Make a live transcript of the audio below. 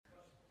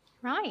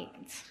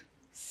Right,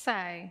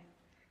 so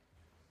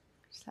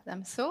just let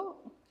them sort.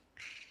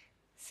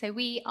 So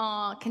we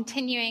are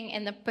continuing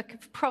in the book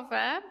of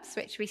Proverbs,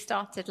 which we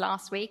started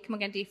last week, and we're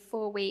going to do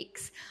 4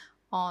 weeks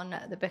on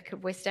the book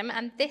of wisdom.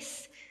 And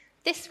this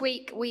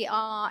week we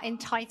are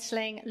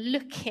entitling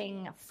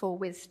Looking for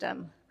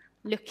Wisdom.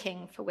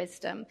 Looking for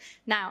wisdom.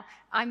 Now,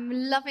 I'm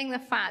loving the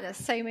fact that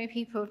so many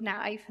people have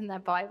now opened their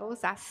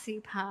Bibles. That's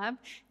superb.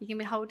 You can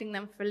be holding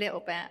them for a little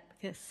bit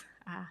because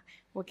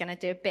we're going to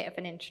do a bit of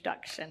an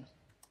introduction.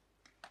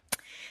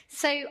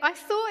 So I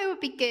thought it would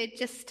be good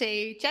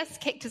Jess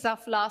kicked us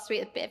off last week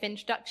with a bit of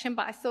introduction,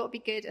 but I thought it would be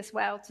good as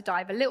well to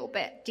dive a little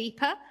bit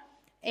deeper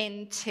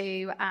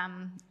into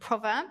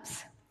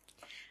Proverbs.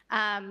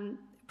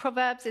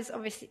 Proverbs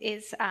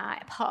is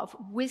part of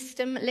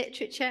wisdom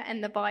literature in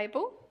the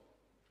Bible.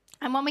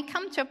 And when we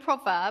come to a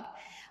proverb,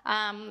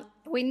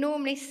 we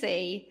normally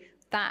see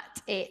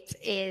that it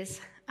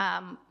is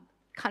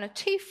kind of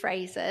 2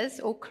 phrases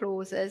or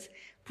clauses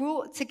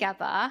brought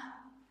together,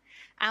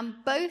 and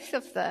both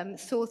of them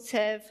sort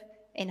of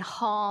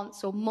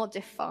enhance or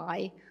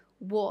modify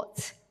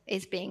what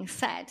is being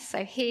said.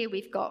 So here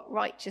we've got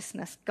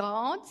righteousness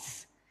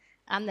guards,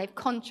 and they've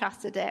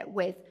contrasted it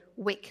with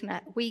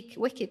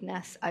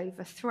wickedness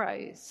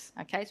overthrows.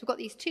 Okay, so we've got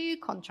these 2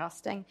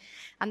 contrasting,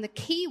 and the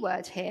key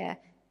word here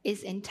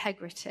is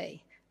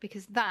integrity,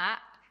 because that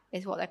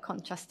is what they're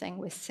contrasting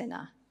with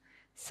sinner.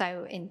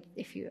 So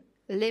if you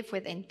live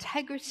with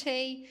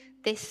integrity,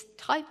 this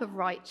type of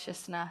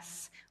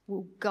righteousness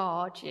will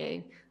guard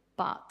you,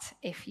 but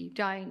if you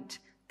don't,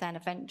 then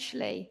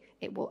eventually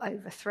it will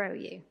overthrow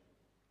you.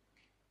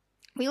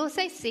 We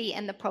also see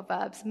in the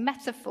Proverbs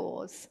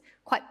metaphors,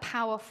 quite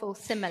powerful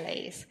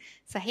similes.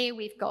 So here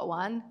we've got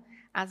one,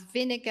 as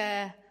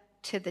vinegar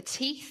to the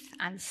teeth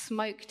and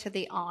smoke to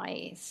the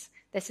eyes.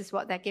 This is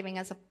what they're giving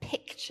us a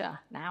picture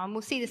now, and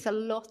we'll see this a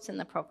lot in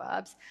the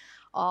Proverbs.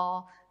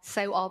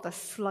 So are the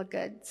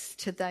sluggards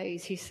to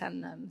those who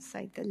send them,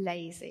 so the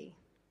lazy.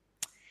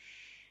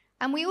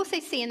 And we also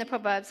see in the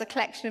Proverbs a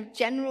collection of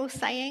general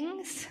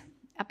sayings,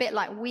 a bit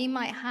like we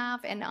might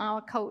have in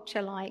our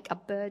culture, like a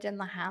bird in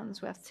the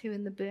hand's worth 2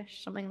 in the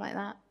bush, something like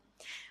that.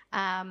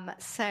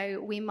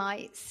 So we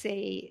might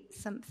see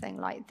something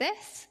like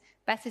this: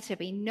 better to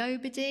be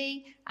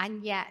nobody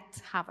and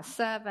yet have a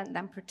servant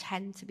than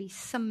pretend to be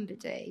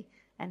somebody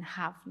and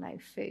have no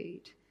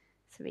food.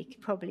 So we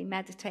could probably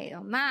meditate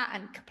on that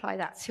and apply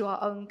that to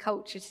our own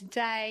culture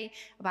today,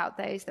 about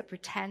those that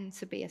pretend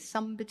to be a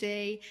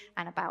somebody,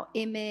 and about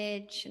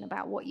image and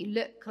about what you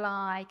look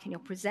like, and you're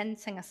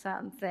presenting a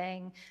certain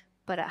thing,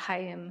 but at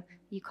home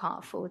you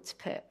can't afford to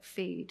put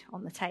food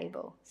on the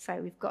table.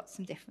 So we've got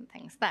some different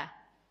things there.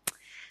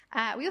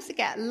 We also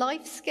get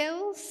life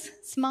skills,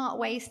 smart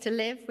ways to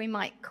live, we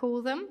might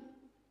call them.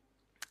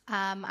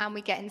 And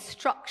we get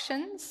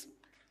instructions,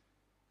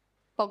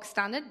 bog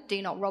standard,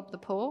 do not rob the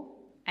poor,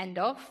 end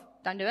of,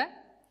 don't do it.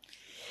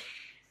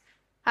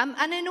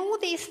 And in all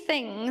these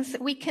things,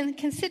 we can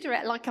consider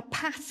it like a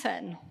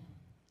pattern.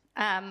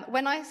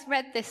 When I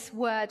read this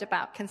word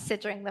about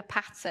considering the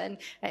pattern,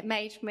 it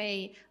made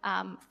me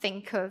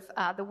think of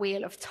the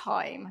Wheel of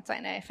Time. I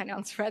don't know if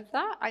anyone's read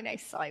that. I know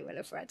Si will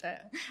have read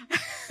it.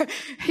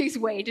 Who's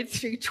waded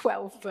through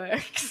 12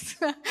 books.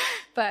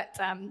 But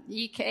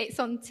it's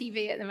on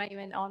TV at the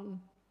moment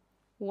on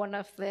one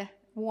of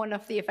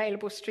the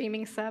available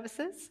streaming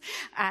services.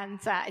 And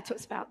it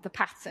talks about the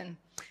pattern.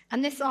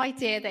 And this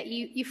idea that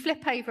you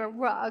flip over a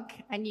rug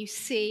and you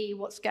see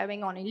what's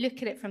going on and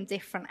look at it from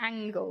different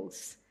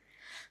angles.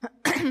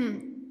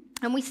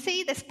 And we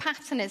see this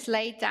pattern is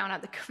laid down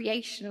at the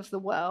creation of the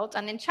world.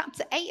 And in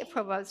chapter 8 of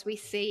Proverbs, we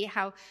see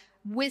how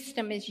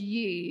wisdom is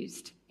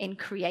used in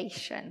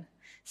creation.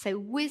 So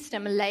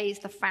wisdom lays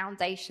the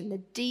foundation,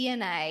 the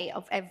DNA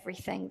of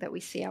everything that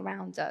we see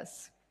around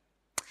us.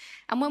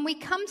 And when we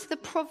come to the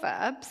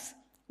Proverbs,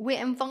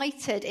 we're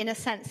invited, in a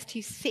sense,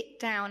 to sit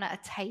down at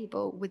a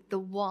table with the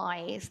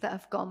wise that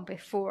have gone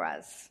before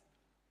us.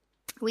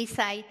 We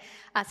say,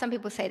 some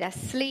people say they're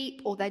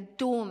asleep or they're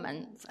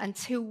dormant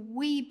until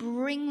we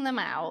bring them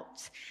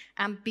out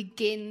and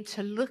begin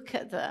to look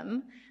at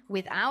them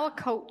with our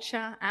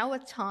culture, our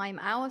time,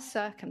 our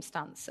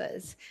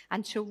circumstances,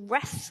 and to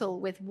wrestle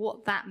with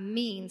what that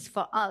means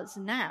for us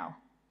now.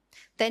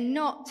 They're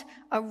not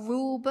a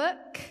rule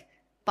book,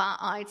 but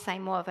I'd say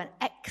more of an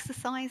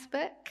exercise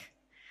book.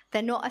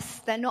 They're not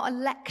a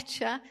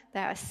lecture,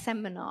 they're a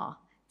seminar.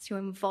 So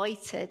you're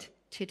invited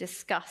to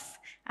discuss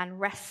and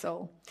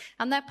wrestle.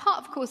 And they're part,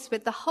 of course,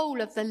 with the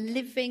whole of the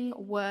living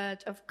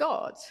word of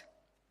God.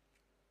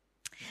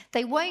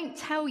 They won't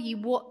tell you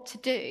what to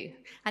do.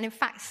 And in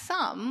fact,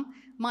 some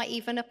might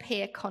even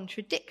appear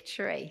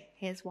contradictory.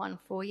 Here's one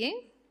for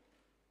you.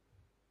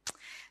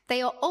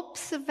 They are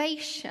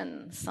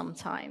observations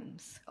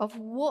sometimes of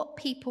what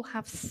people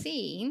have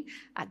seen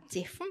at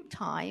different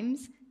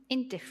times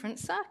in different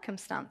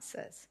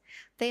circumstances.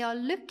 They are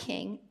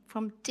looking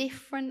from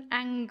different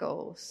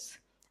angles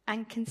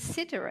and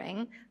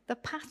considering the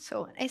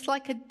pattern. It's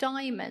like a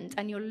diamond,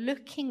 and you're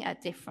looking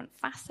at different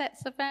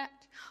facets of it,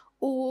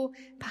 or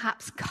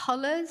perhaps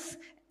colours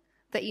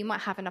that you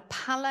might have in a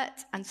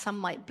palette, and some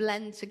might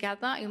blend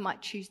together. You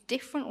might choose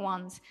different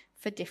ones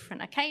for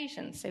different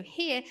occasions. So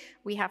here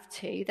we have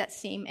two that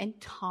seem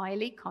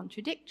entirely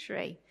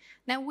contradictory.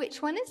 Now,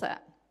 which one is it?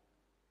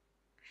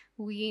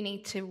 Well, you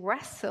need to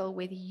wrestle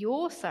with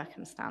your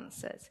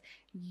circumstances,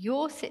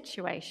 your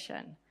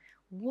situation,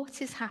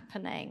 what is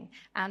happening,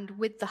 and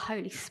with the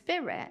Holy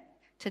Spirit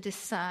to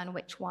discern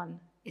which one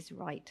is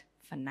right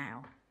for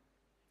now.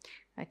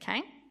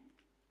 Okay?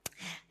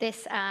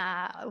 This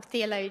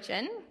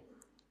theologian,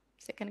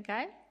 is it going to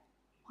go?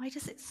 Why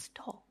does it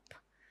stop?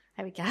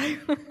 There we go.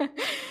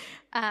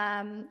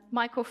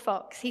 Michael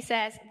Fox, he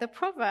says, the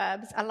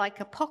Proverbs are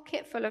like a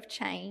pocket full of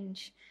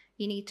change.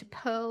 You need to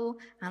pull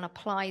and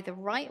apply the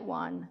right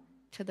one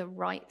to the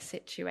right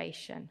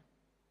situation.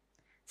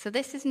 So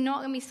this is not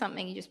going to be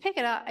something you just pick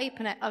it up,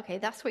 open it. Okay,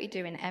 that's what you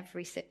do in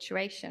every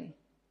situation.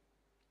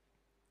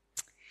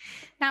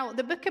 Now,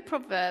 the book of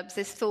Proverbs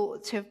is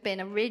thought to have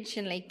been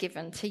originally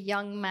given to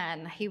young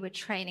men who were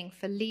training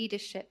for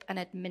leadership and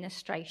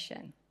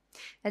administration.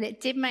 And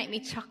it did make me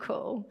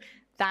chuckle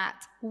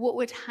that what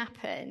would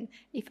happen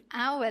if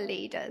our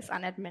leaders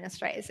and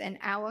administrators in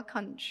our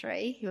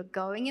country who are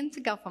going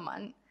into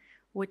government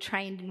were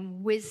trained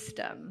in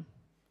wisdom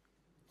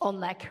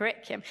on their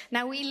curriculum.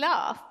 Now, we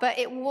laugh, but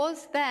it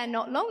was there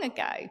not long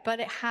ago,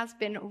 but it has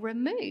been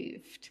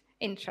removed,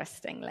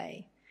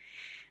 interestingly.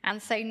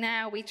 And so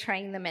now we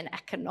train them in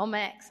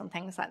economics and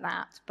things like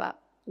that, but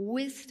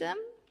wisdom,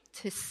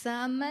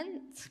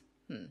 discernment,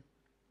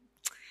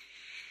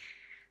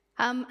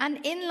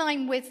 and in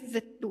line with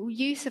the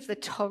use of the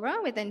Torah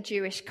within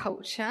Jewish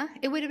culture,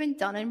 it would have been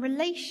done in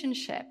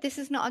relationship. This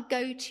is not a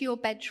go to your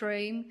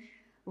bedroom,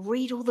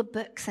 read all the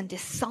books and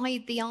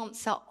decide the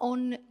answer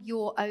on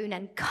your own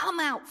and come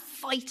out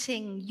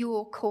fighting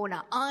your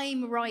corner.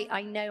 I'm right,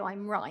 I know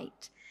I'm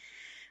right.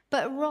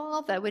 But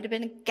rather would have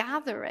been a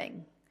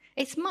gathering.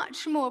 It's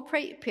much more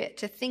appropriate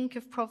to think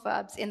of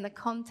Proverbs in the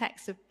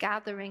context of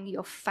gathering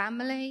your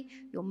family,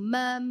 your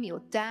mum, your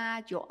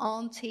dad, your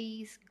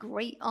aunties,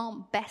 great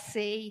Aunt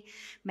Bessie,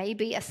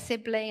 maybe a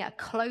sibling, a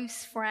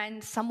close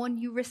friend, someone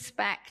you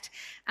respect,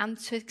 and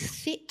to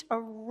sit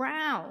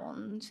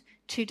around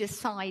to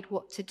decide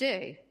what to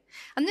do.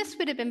 And this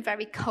would have been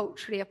very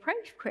culturally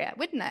appropriate,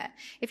 wouldn't it?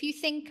 If you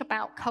think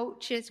about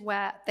cultures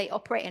where they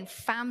operate in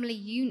family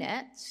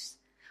units,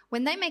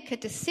 when they make a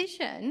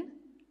decision,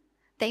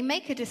 they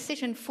make a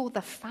decision for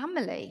the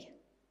family,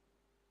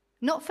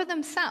 not for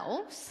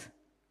themselves.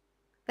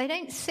 They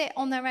don't sit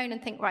on their own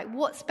and think, right,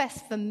 what's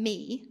best for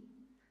me?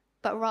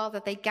 But rather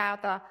they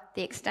gather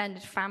the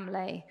extended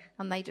family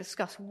and they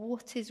discuss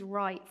what is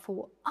right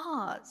for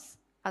us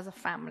as a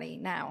family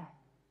now.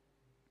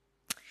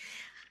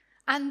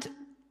 And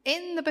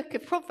in the book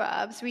of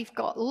Proverbs, we've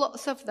got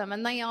lots of them,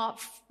 and they are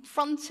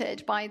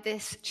fronted by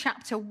this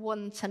chapter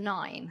 1 to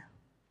 9.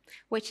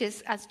 Which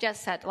is, as Jez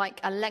said, like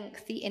a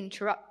lengthy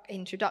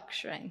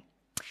introduction.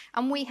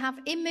 And we have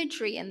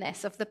imagery in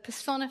this of the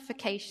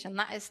personification,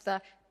 that is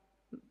the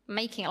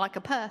making it like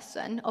a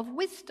person, of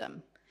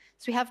wisdom.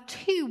 So we have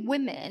two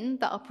women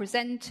that are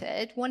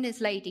presented. One is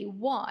Lady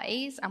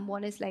Wise and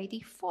one is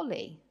Lady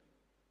Folly.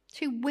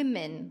 Two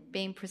women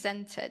being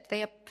presented.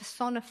 They are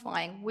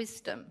personifying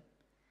wisdom.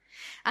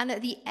 And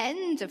at the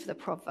end of the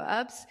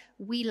Proverbs,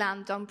 we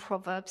land on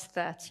Proverbs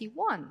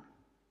 31.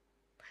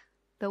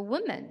 The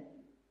woman.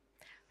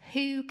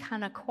 Who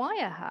can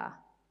acquire her?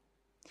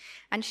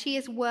 And she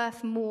is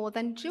worth more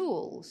than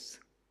jewels.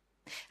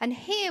 And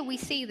here we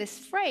see this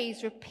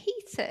phrase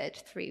repeated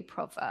through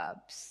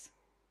Proverbs.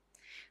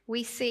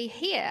 We see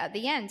here at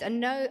the end,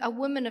 a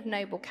woman of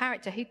noble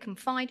character who can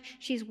find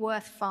she's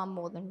worth far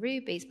more than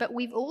rubies. But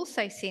we've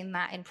also seen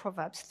that in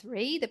Proverbs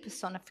 3, the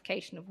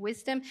personification of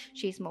wisdom.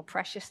 She's more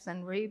precious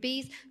than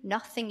rubies.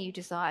 Nothing you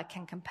desire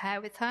can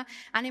compare with her.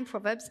 And in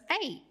Proverbs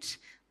 8,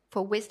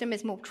 for wisdom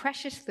is more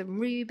precious than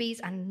rubies,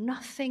 and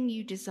nothing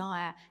you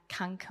desire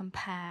can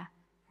compare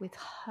with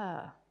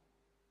her.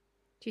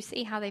 Do you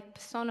see how they've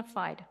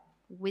personified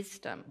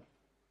wisdom?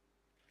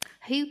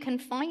 Who can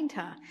find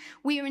her?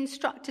 We are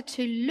instructed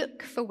to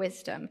look for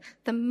wisdom,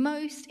 the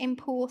most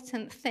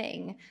important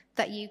thing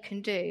that you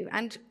can do.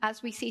 And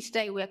as we see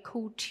today, we are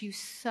called to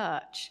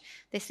search.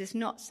 This is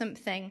not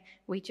something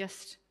we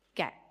just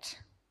get.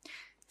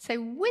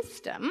 So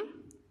wisdom,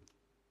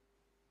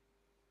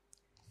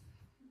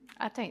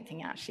 I don't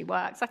think it actually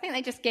works. I think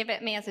they just give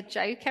it me as a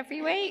joke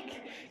every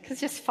week because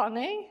it's just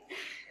funny.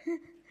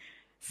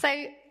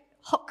 So,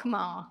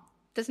 Hokmah,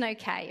 there's no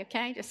K,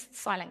 okay? Just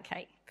silent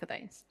K for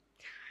those.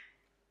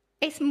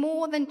 It's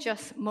more than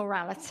just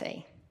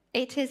morality.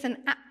 It is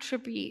an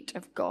attribute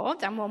of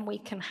God and one we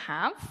can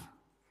have.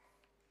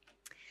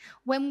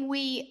 When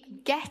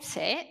we get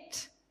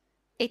it,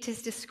 it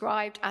is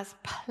described as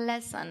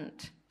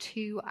pleasant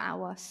to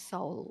our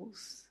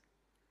souls.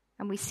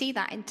 And we see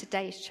that in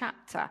today's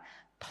chapter.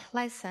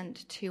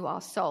 Pleasant to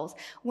our souls.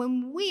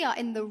 When we are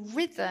in the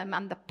rhythm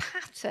and the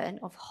pattern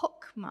of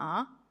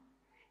Hokmah,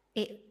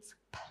 it's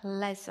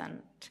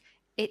pleasant.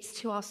 It's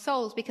to our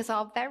souls because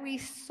our very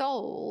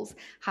souls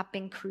have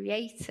been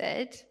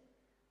created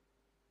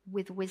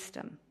with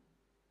wisdom.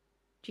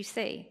 Do you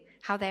see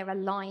how they're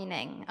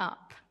aligning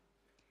up?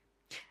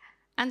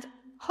 And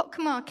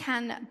Hokmah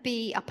can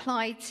be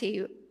applied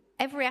to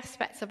every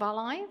aspect of our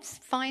lives: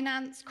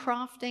 finance,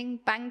 crafting,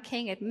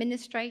 banking,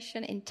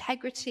 administration,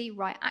 integrity,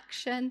 right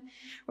action.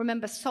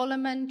 Remember,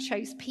 Solomon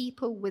chose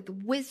people with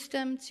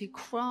wisdom to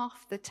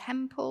craft the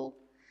temple.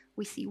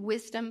 We see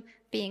wisdom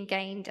being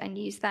gained and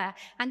used there.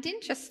 And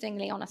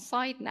interestingly, on a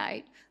side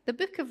note, the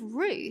book of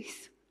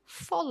Ruth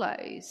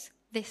follows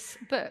this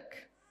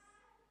book.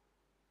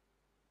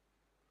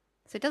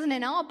 So it doesn't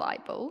in our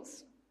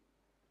Bibles,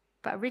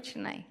 but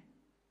originally.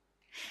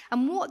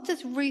 And what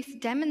does Ruth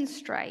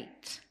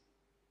demonstrate?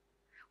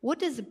 What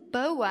does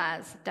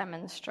Boaz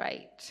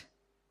demonstrate?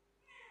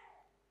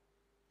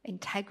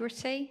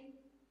 Integrity,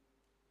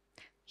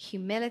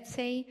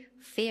 humility,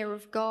 fear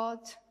of God.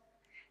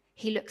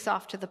 He looks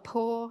after the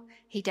poor.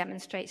 He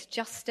demonstrates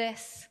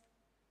justice,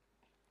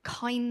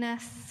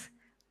 kindness.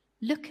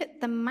 Look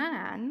at the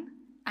man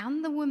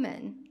and the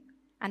woman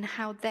and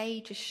how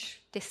they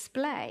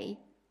display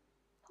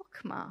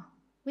Hokmah,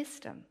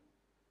 wisdom,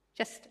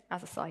 just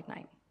as a side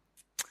note.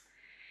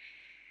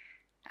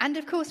 And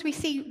of course, we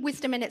see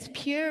wisdom in its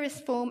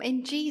purest form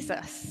in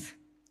Jesus,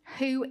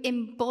 who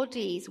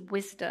embodies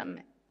wisdom.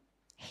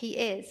 He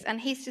is,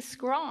 and he's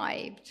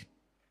described.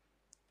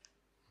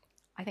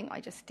 I think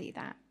I just do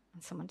that,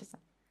 and someone doesn't.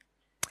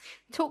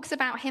 Talks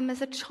about him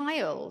as a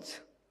child.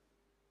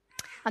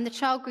 And the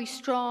child grew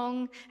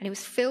strong, and he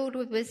was filled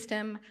with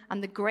wisdom,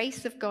 and the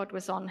grace of God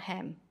was on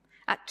him.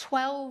 At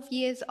 12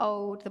 years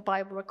old, the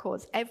Bible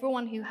records,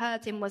 everyone who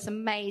heard him was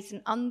amazed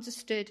and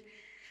understood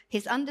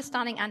his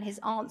understanding and his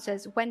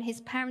answers. When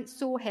his parents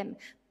saw him,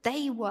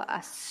 they were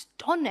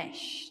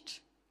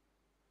astonished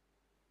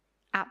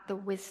at the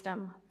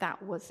wisdom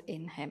that was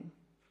in him.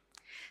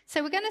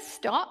 So we're going to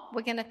stop.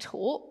 We're going to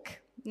talk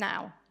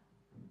now.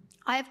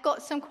 I have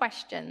got some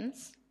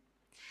questions,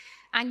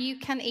 and you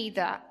can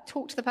either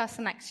talk to the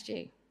person next to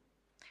you,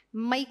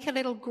 make a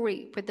little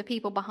group with the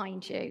people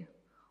behind you,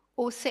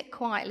 or sit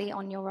quietly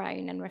on your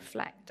own and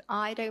reflect.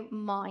 I don't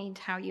mind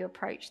how you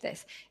approach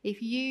this.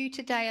 If you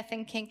today are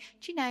thinking,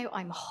 do you know,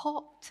 I'm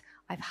hot,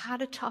 I've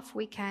had a tough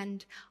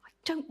weekend, I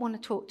don't want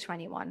to talk to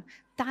anyone,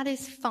 that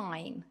is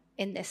fine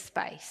in this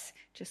space.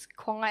 Just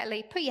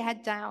quietly put your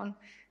head down.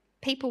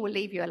 People will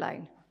leave you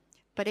alone.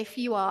 But if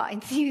you are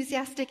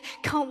enthusiastic,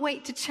 can't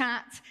wait to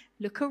chat,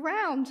 look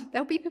around.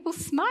 There'll be people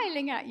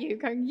smiling at you,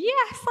 going,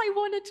 yes, I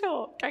want to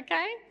talk,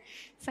 okay?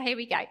 So here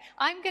we go.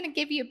 I'm going to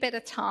give you a bit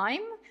of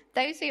time.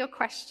 Those are your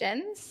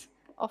questions.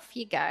 Off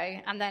you go.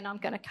 And then I'm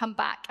going to come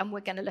back and we're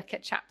going to look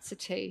at chapter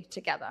 2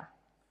 together.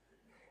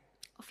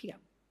 Off you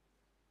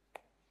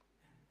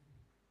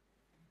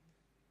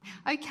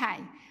go. Okay.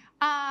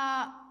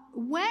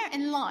 Where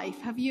in life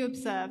have you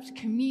observed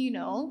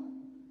communal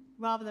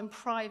rather than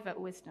private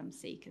wisdom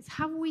seekers?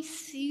 Do we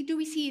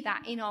see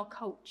that in our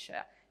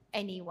culture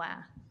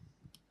anywhere?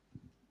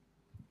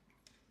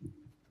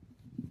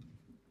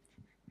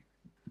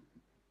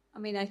 I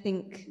mean, I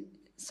think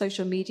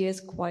social media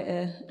is quite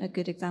a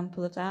good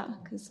example of that,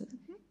 because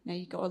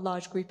you've got a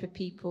large group of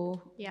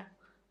people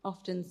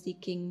often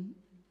seeking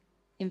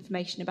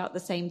information about the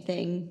same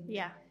thing.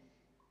 Yeah.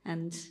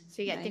 And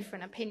so you get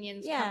different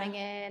opinions coming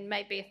in.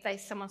 Maybe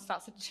if someone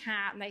starts a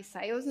chat and they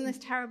say, oh, isn't this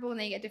terrible? And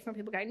then you get different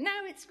people going, no,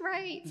 it's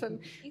great. And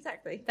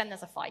exactly. Then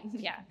there's a fight.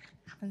 Yeah.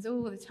 Happens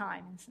all the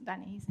time in St.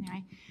 Denny's.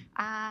 Anyway.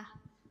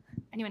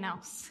 Anyone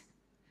else?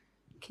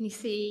 Can you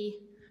see?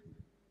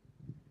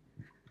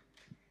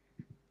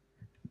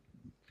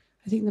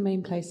 I think the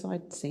main place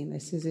I'd seen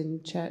this is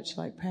in church,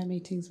 like prayer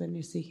meetings when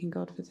you're seeking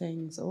God for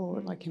things,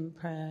 or like in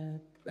prayer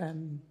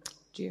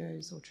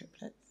duos or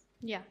triplets.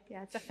 Yeah,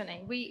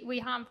 definitely. We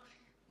have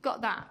got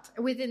that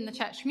within the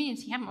church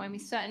community, haven't we? We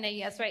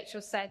certainly, as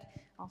Rachel said,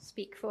 I'll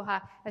speak for her,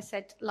 I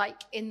said,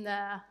 like when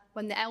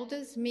the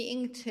elders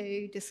meeting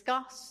to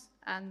discuss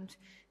and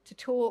to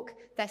talk,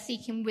 they're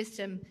seeking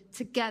wisdom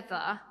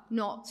together,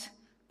 not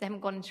they haven't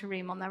gone into a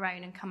room on their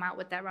own and come out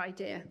with their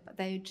idea, but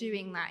they're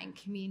doing that in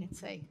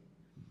community.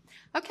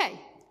 Okay,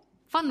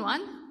 fun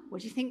one.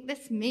 What do you think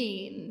this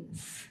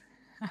means?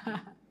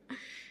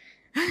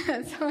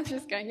 Someone's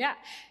just going, yeah,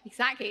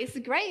 exactly. It's a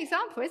great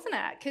example, isn't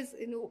it? Because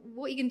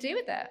what you can do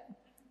with it.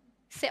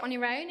 Sit on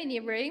your own in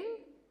your room,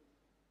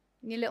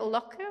 in your little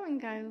locker, and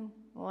go,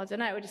 well, I don't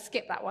know, we'll just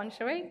skip that one,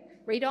 shall we?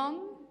 Read on.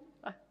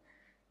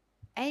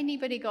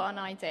 Anybody got an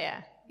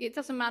idea? It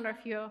doesn't matter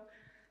if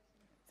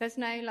there's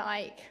no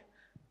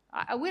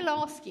I will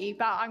ask you,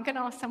 but I'm going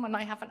to ask someone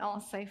I haven't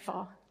asked so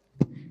far.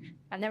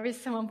 And there is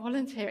someone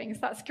volunteering,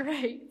 so that's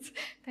great.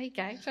 There you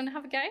go. Do you want to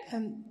have a go?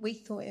 We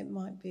thought it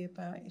might be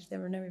about if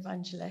there are no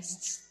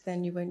evangelists,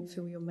 then you won't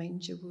fill your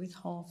manger with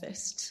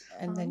harvest.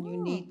 And then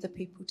you need the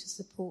people to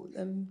support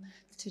them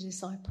to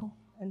disciple.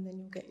 And then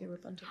you'll get your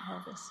abundant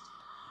harvest.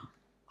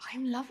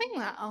 I'm loving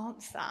that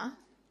answer.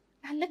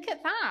 Now look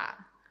at that.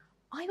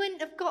 I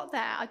wouldn't have got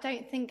there, I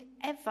don't think,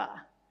 ever.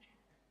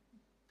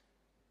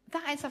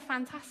 That is a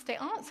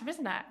fantastic answer,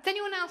 isn't it? Does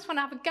anyone else want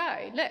to have a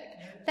go? Look,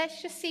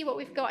 let's just see what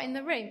we've got in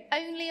the room.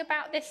 Only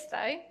about this,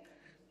 though.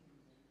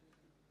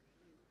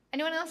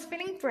 Anyone else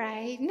feeling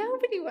brave?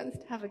 Nobody wants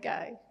to have a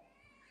go.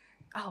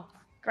 Oh,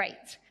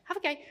 great. Have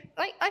a go.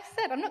 Like I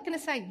said, I'm not going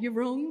to say, you're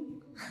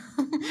wrong.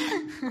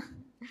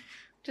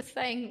 Just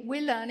saying,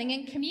 we're learning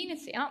in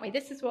community, aren't we?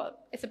 This is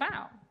what it's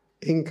about.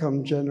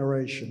 Income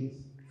generation.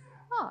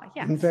 Oh,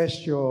 yes.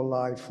 Invest your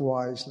life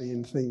wisely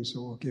in things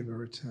that will give a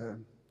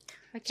return.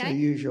 Okay. So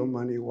use your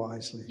money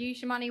wisely.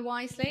 Use your money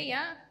wisely,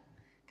 yeah.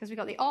 Because we've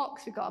got the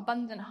ox, we've got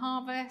abundant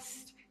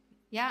harvest.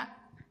 Yeah.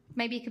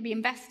 Maybe you could be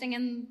investing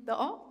in the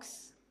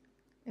ox.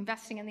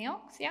 Investing in the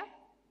ox, yeah.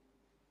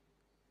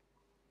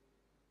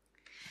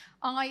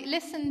 I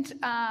listened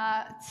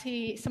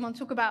to someone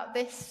talk about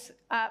this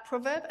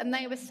proverb, and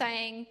they were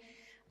saying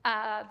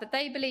that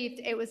they believed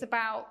it was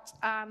about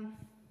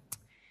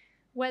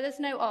where there's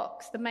no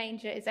ox, the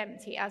manger is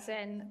empty, as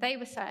in they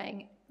were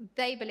saying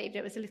they believed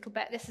it was a little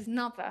bit, this is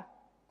another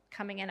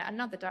coming in at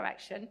another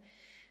direction,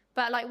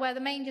 but like where the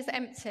manger's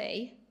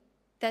empty,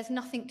 there's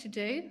nothing to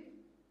do.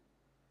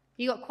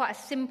 You've got quite a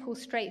simple,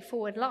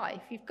 straightforward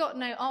life. You've got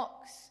no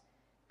ox,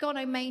 got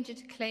no manger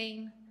to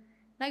clean,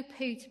 no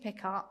poo to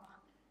pick up.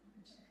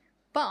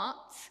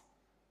 But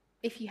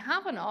if you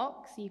have an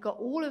ox, you've got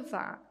all of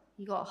that.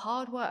 You've got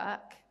hard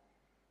work,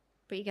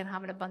 but you're going to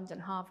have an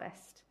abundant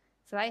harvest.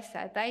 So they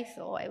said they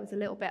thought it was a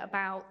little bit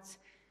about,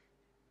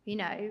 you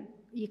know,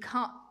 you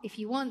can't, if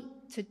you want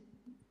to,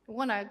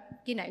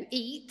 you know,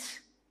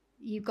 eat,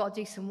 you've got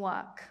to do some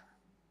work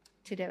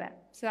to do it.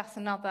 So that's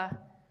another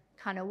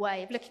kind of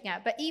way of looking at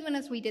it. But even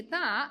as we did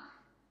that,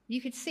 you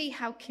could see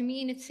how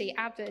community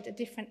added a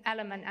different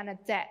element and a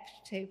depth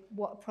to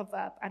what a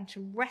proverb, and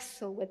to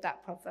wrestle with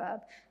that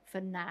proverb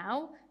for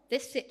now,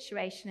 this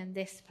situation in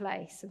this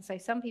place. And so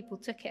some people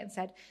took it and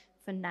said,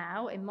 for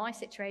now, in my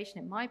situation,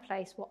 in my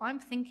place, what I'm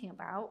thinking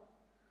about,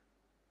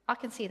 I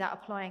can see that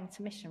applying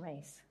to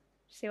missionaries.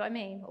 See what I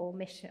mean? Or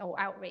mission or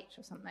outreach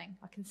or something.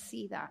 I can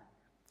see that.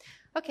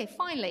 Okay,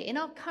 finally, in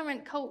our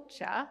current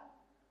culture,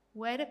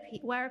 where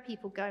are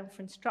people going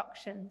for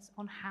instructions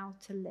on how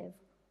to live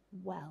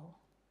well?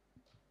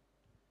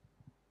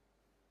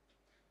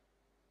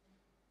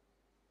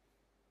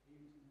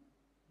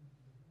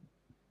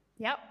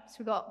 Yep, so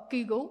we've got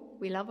Google.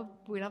 We love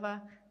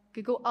a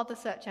Google. Other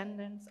search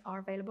engines are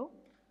available.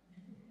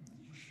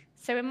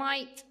 So we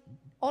might,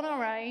 on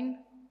our own,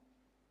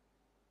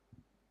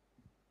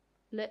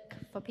 look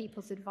for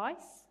people's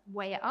advice,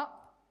 weigh it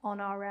up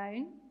on our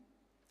own,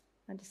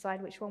 and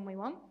decide which one we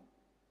want.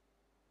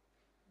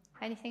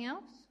 Anything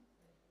else?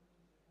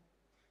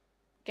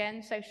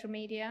 Again, social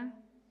media.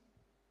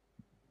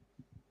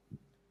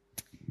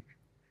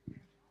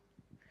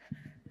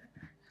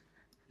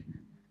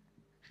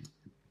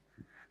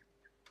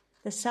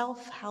 The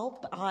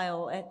self-help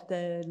aisle at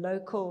the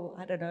local,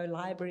 I don't know,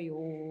 library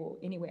or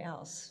anywhere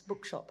else,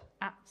 bookshop.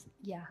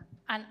 Yeah.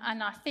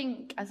 And I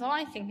think, as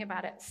I think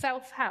about it,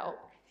 self-help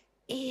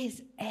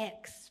is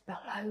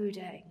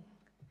exploding.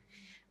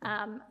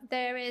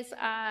 There is,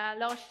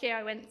 last year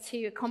I went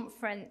to a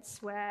conference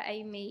where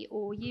Amy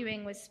or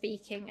Ewing was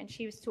speaking, and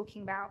she was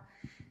talking about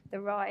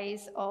the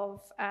rise of,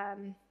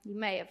 you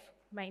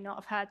may not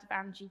have heard of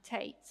Angie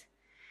Tate.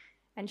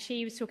 And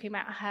she was talking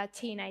about her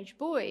teenage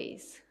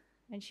boys.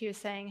 And she was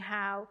saying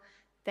how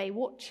they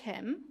watch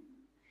him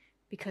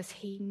because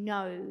he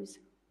knows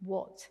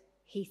what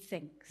he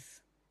thinks.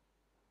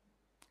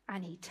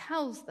 And he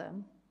tells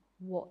them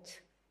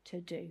what to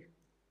do.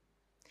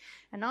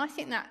 And I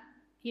think that,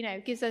 you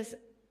know, gives us,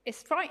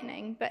 it's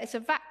frightening, but it's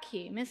a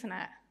vacuum, isn't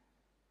it?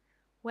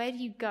 Where do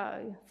you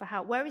go for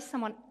help? Where is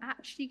someone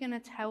actually going to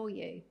tell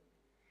you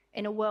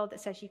in a world that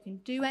says you can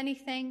do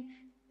anything,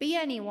 be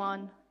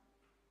anyone,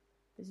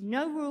 there's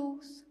no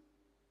rules?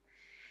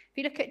 If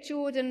you look at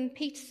Jordan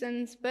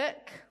Peterson's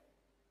book,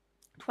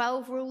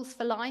 12 Rules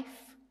for Life,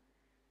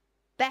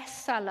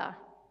 bestseller,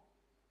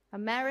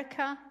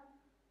 America,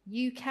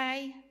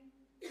 UK,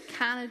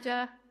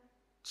 Canada,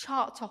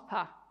 chart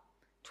topper.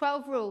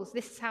 12 rules,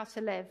 this is how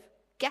to live.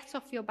 Get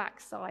off your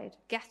backside,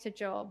 get a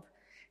job.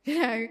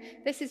 You know,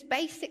 this is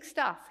basic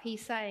stuff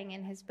he's saying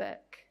in his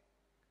book.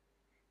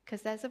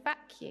 Because there's a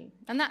vacuum.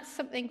 And that's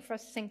something for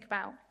us to think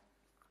about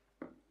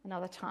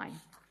another time.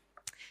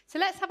 So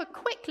let's have a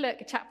quick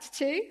look at chapter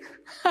 2.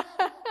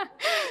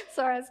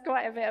 Sorry, it's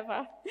quite a bit of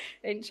a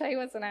intro,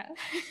 wasn't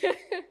it?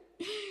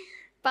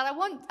 But I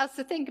want us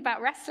to think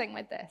about wrestling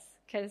with this,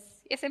 because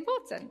it's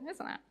important,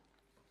 isn't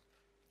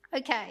it?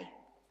 Okay,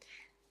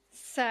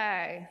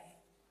 so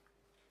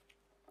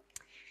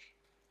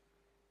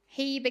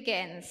he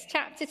begins,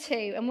 chapter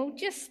 2, and we'll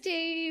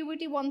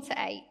do 1 to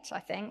 8, I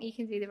think. You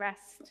can do the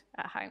rest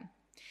at home.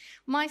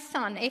 My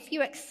son, if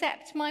you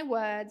accept my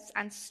words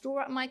and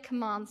store up my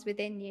commands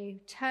within you,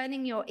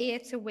 turning your ear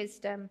to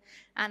wisdom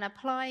and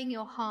applying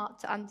your heart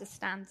to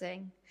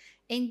understanding.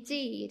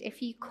 Indeed,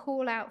 if you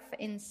call out for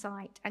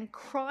insight and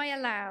cry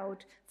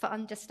aloud for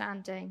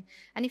understanding,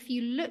 and if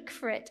you look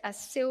for it as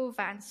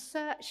silver and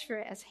search for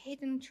it as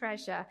hidden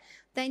treasure,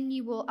 then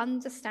you will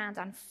understand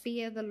and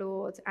fear the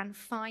Lord and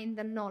find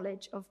the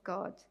knowledge of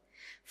God.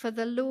 For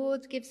the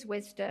Lord gives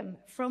wisdom,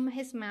 from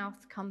his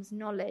mouth comes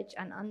knowledge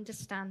and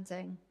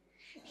understanding.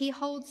 He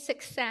holds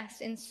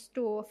success in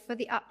store for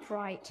the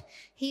upright.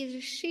 He is a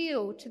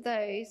shield to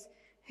those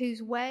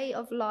whose way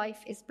of life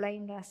is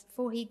blameless,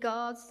 for he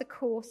guards the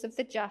course of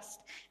the just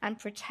and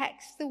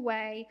protects the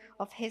way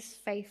of his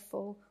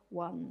faithful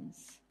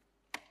ones.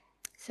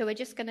 So we're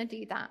just going to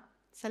do that.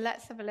 So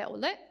let's have a little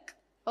look.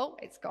 Oh,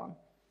 it's gone.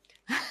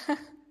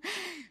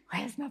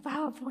 Where's my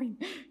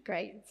PowerPoint?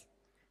 Great.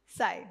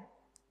 So,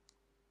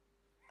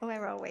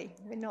 where are we?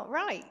 We're not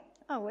right,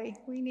 are we?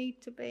 We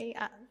need to be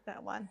at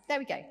that one. There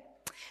we go.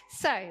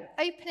 So,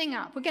 opening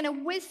up, we're going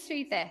to whiz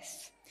through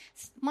this.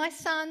 My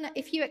son,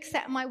 if you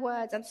accept my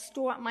words and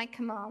store up my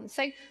commands.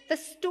 So, the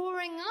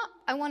storing up,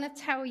 I want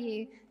to tell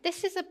you,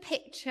 this is a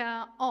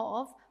picture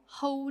of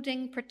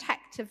holding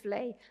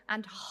protectively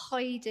and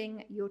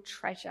hiding your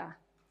treasure.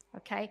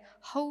 Okay?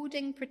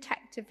 Holding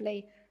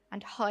protectively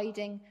and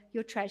hiding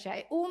your treasure.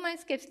 It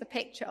almost gives the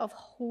picture of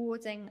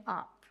hoarding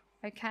up.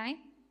 Okay?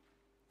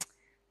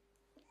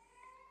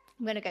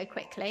 I'm going to go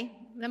quickly.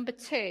 Number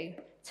 2,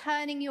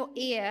 turning your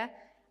ear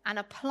and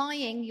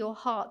applying your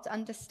heart to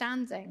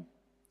understanding.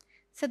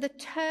 So the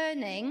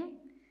turning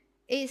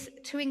is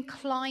to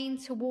incline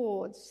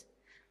towards.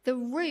 The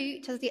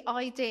root has the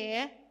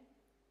idea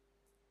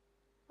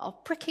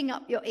of pricking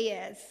up your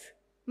ears.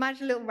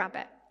 Imagine a little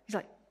rabbit. He's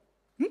like,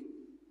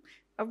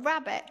 A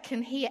rabbit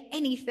can hear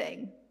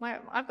anything.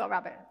 I've got a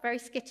rabbit, very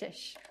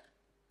skittish.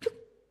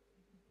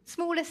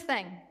 Smallest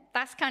thing.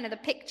 That's kind of the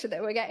picture that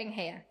we're getting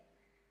here.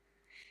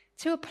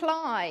 To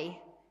apply,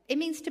 it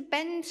means to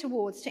bend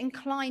towards, to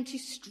incline, to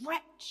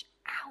stretch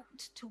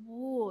out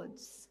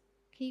towards.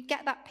 Can you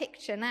get that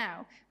picture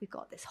now? We've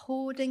got this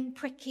hoarding,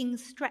 pricking,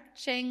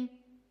 stretching.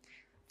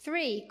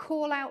 3,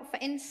 call out for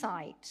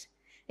insight.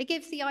 It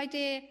gives the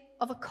idea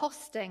of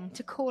accosting,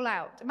 to call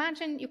out.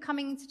 Imagine you're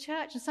coming into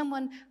church and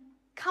someone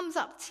comes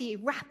up to you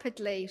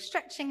rapidly,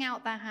 stretching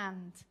out their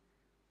hand.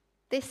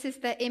 This is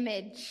the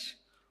image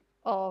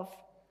of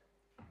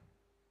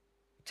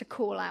to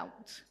call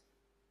out.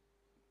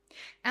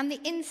 And the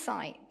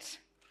insight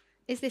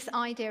is this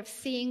idea of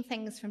seeing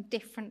things from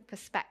different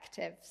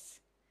perspectives.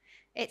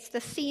 It's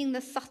the seeing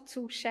the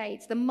subtle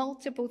shades, the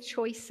multiple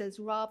choices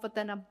rather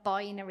than a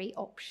binary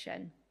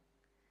option.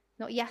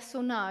 Not yes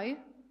or no.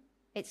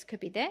 It could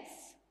be this,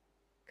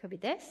 could be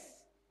this,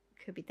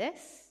 could be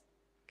this,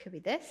 could be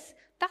this.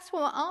 That's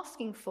what we're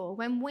asking for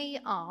when we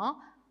are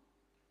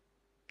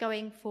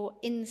going for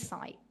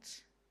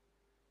insight.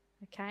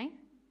 Okay?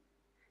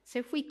 So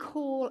if we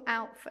call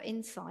out for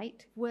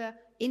insight, we're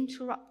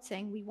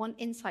interrupting, we want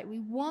insight. We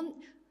want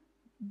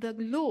the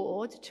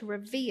Lord to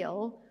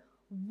reveal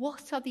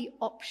what are the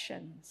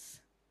options.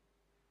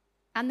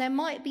 And there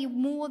might be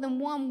more than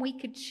one we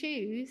could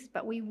choose,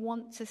 but we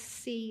want to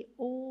see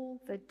all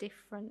the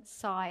different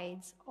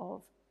sides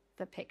of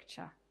the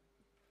picture.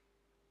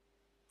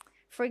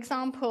 For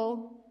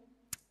example,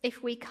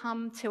 if we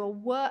come to a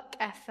work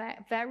ethic,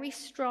 very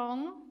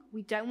strong,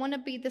 we don't want to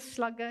be the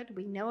sluggard,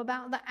 we know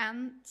about the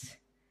ant.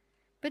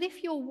 But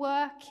if you're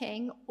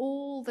working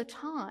all the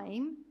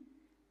time,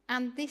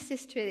 and this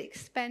is to the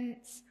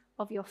expense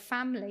of your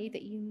family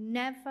that you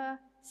never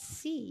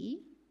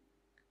see,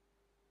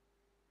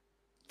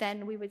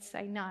 then we would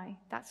say, no,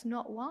 that's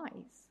not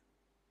wise.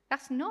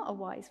 That's not a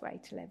wise way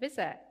to live, is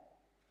it?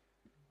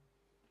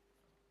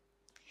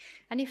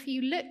 And if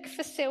you look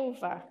for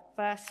silver,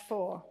 verse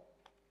 4,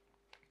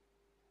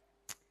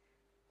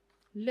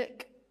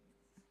 look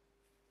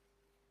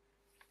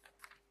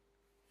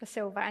for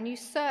silver, and you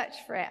search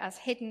for it as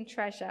hidden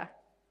treasure.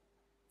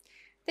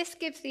 This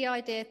gives the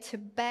idea to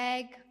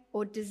beg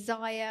or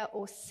desire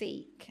or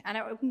seek. And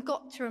I've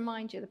got to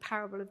remind you the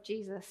parable of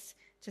Jesus,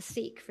 to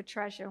seek for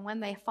treasure. And when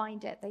they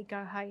find it, they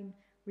go home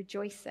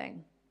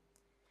rejoicing.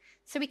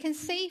 So we can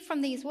see from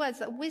these words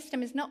that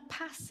wisdom is not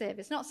passive.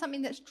 It's not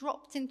something that's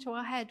dropped into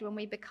our head when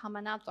we become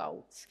an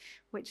adult,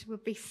 which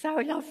would be so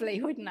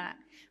lovely, wouldn't it?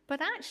 But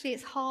actually,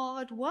 it's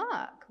hard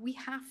work. We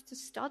have to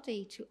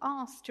study, to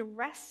ask, to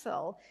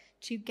wrestle,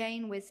 to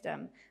gain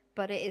wisdom.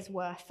 But it is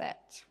worth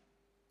it.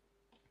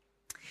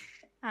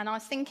 And I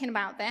was thinking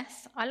about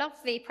this. I love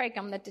the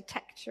program, The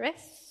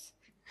Detectorists.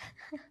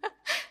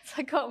 So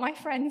I got my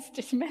friend's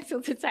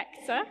metal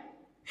detector.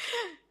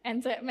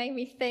 And it made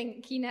me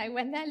think,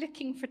 when they're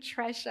looking for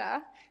treasure,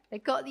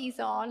 they've got these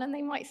on and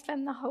they might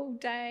spend the whole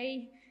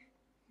day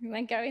and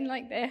they're going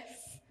like this.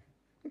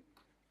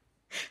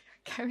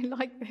 Going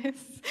like this.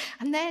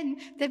 And then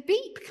the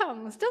beep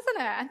comes, doesn't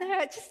it? And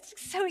they're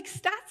just so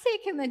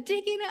ecstatic and they're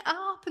digging it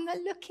up and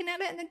they're looking at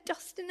it and they're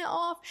dusting it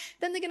off.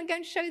 Then they're going to go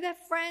and show their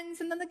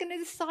friends and then they're going to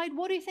decide,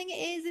 what do you think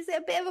it is? Is it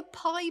a bit of a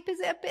pipe?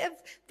 Is it a bit of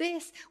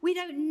this? We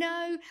don't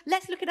know.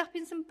 Let's look it up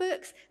in some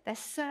books. They're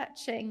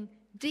searching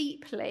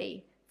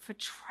deeply for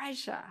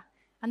treasure.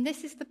 And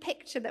this is the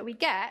picture that we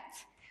get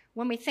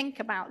when we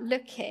think about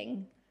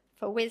looking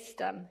for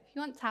wisdom. If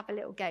you want to have a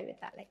little go with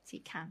that later, you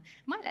can.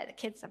 I might let the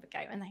kids have a go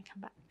when they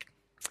come back.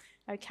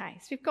 Okay,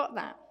 so we've got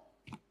that.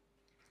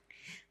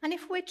 And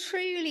if we're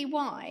truly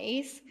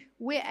wise,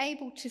 we're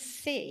able to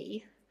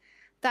see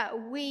that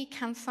we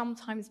can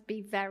sometimes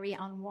be very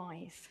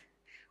unwise.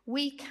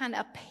 We can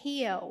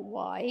appear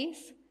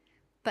wise,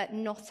 but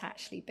not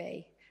actually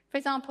be. For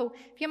example,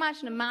 if you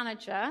imagine a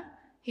manager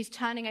who's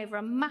turning over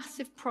a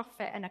massive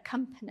profit in a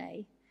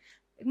company,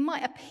 it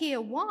might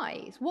appear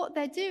wise. What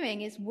they're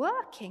doing is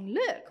working.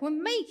 Look, we're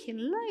making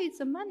loads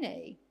of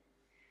money.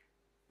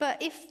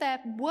 But if their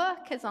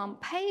workers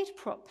aren't paid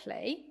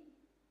properly,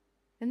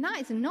 then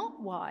that is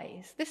not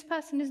wise. This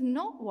person is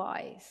not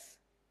wise.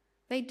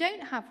 They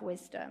don't have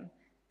wisdom.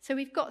 So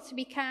we've got to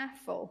be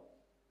careful.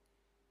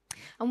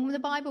 And the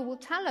Bible will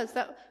tell us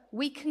that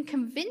we can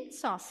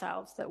convince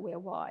ourselves that we're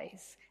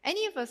wise.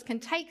 Any of us can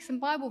take some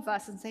Bible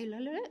verses and say,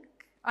 look,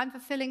 I'm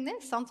fulfilling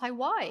this, aren't I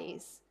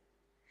wise?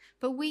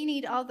 But we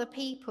need other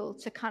people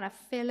to kind of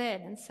fill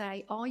in and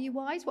say, are you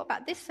wise? What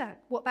about this?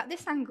 What about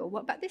this angle?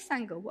 What about this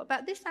angle? What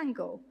about this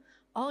angle?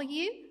 Are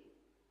you?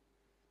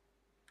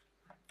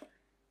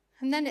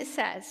 And then it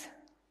says,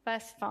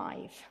 verse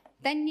 5,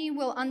 then you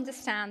will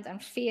understand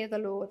and fear the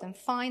Lord and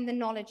find the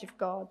knowledge of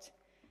God.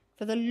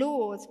 For the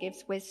Lord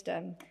gives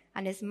wisdom,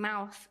 and his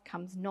mouth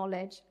comes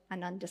knowledge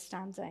and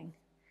understanding.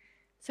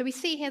 So we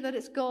see here that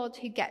it's God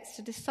who gets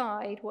to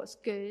decide what's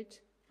good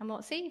and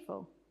what's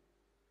evil.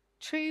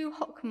 True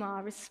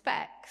Hokmah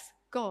respects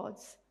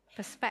God's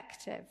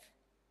perspective.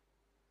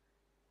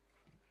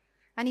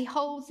 And he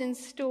holds in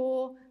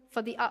store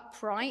for the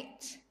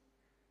upright.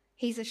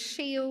 He's a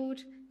shield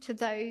to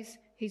those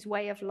whose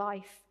way of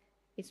life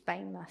is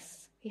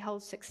blameless. He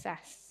holds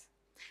success.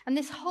 And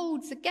this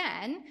holds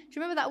again. Do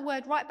you remember that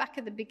word right back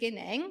at the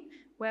beginning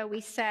where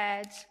we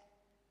said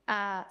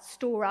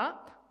store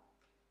up?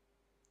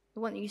 The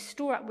one that you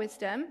store up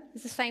wisdom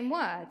is the same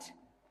word.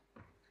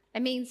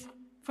 It means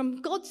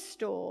from God's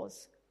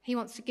stores, he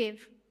wants to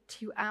give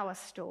to our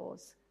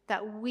stores,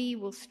 that we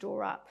will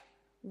store up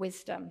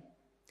wisdom.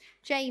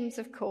 James,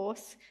 of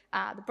course,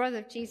 the brother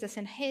of Jesus,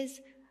 in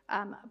his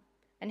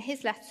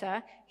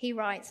letter, he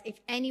writes, if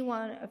any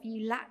one of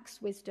you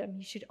lacks wisdom,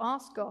 you should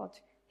ask God,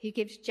 who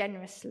gives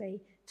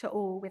generously to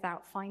all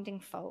without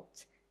finding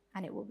fault,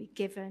 and it will be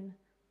given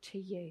to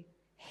you.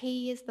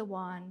 He is the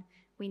one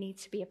we need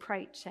to be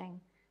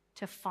approaching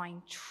to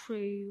find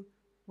true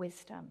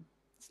wisdom.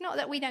 It's not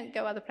that we don't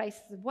go other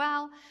places as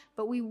well,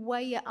 but we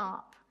weigh it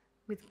up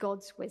with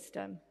God's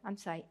wisdom and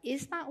say,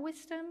 is that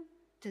wisdom?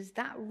 Does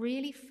that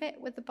really fit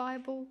with the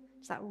Bible?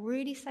 Does that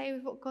really say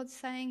with what God's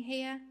saying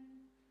here?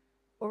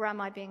 Or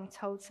am I being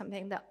told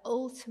something that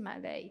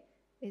ultimately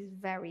is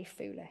very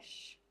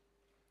foolish?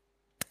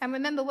 And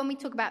remember, when we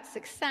talk about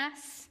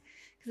success,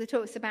 because it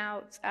talks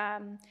about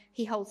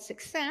he holds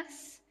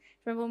success.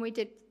 Remember when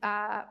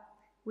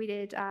we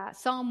did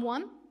Psalm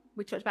 1?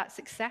 We talked about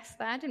success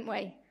there, didn't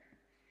we?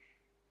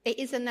 It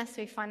isn't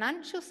necessarily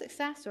financial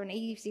success or an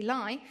easy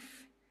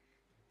life.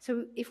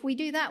 So if we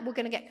do that, we're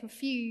going to get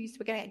confused.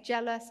 We're going to get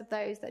jealous of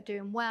those that are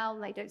doing well.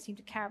 They don't seem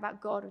to care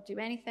about God or do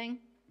anything.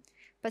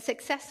 But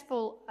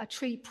a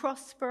truly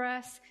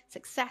prosperous,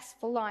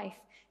 successful life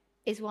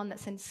is one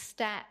that's in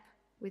step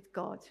with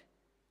God.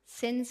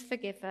 Sins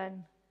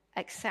forgiven,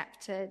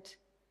 accepted,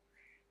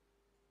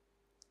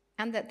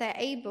 and that they're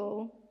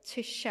able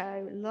to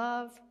show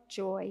love,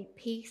 joy,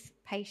 peace,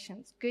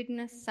 patience,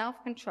 goodness,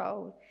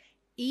 self-control,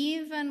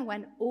 even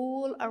when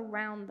all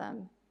around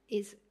them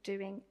is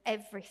doing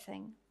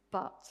everything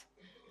but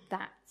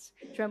that.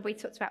 Do you remember we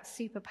talked about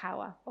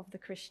superpower of the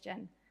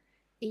Christian,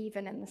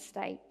 even in the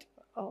state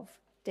of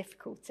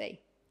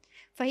difficulty?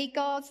 For he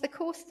guards the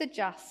course of the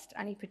just,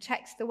 and he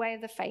protects the way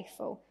of the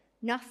faithful.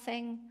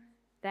 Nothing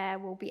there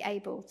will be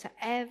able to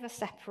ever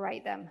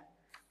separate them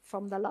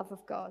from the love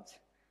of God.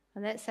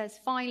 And then it says,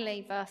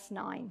 finally, verse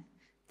 9,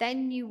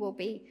 then you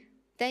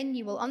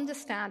will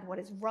understand what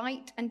is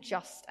right and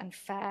just and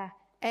fair,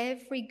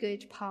 every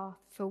good path,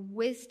 for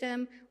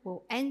wisdom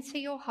will enter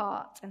your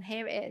heart, and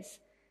here it is,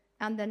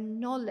 and the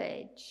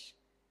knowledge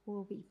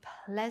will be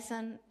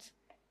pleasant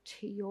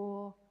to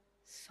your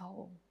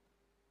soul.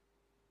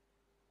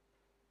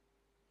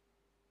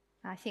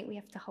 I think we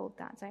have to hold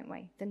that, don't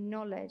we? The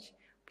knowledge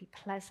will be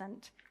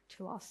pleasant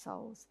to our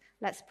souls.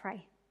 Let's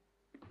pray.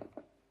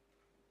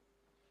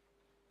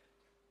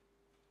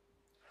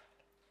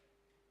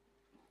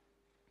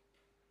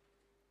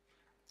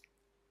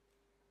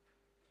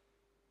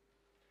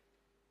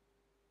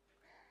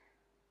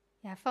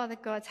 Yeah, Father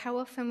God, how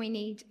often we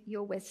need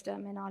your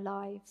wisdom in our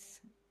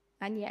lives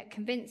and yet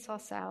convince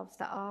ourselves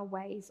that our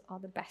ways are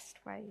the best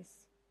ways.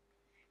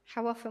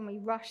 How often we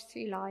rush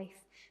through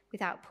life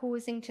without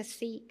pausing to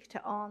seek,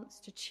 to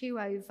answer, to chew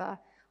over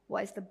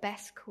what is the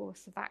best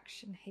course of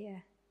action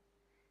here.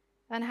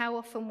 And how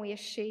often we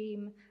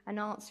assume an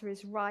answer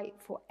is right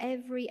for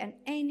every and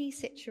any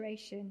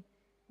situation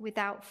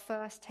without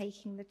first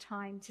taking the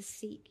time to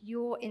seek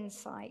your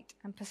insight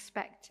and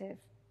perspective.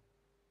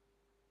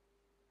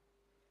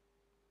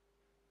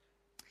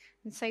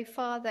 And so,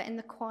 Father, in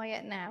the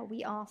quiet now,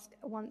 we ask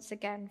once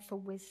again for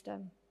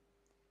wisdom.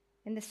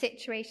 In the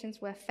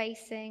situations we're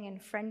facing, in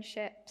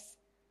friendships,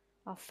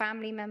 our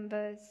family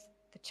members,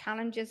 the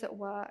challenges at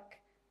work,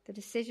 the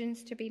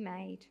decisions to be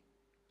made,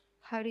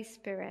 Holy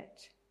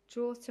Spirit,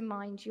 draw to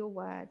mind your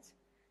words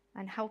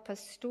and help us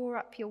store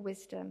up your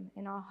wisdom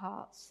in our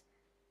hearts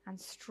and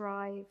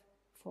strive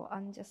for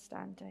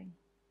understanding.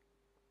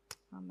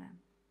 Amen.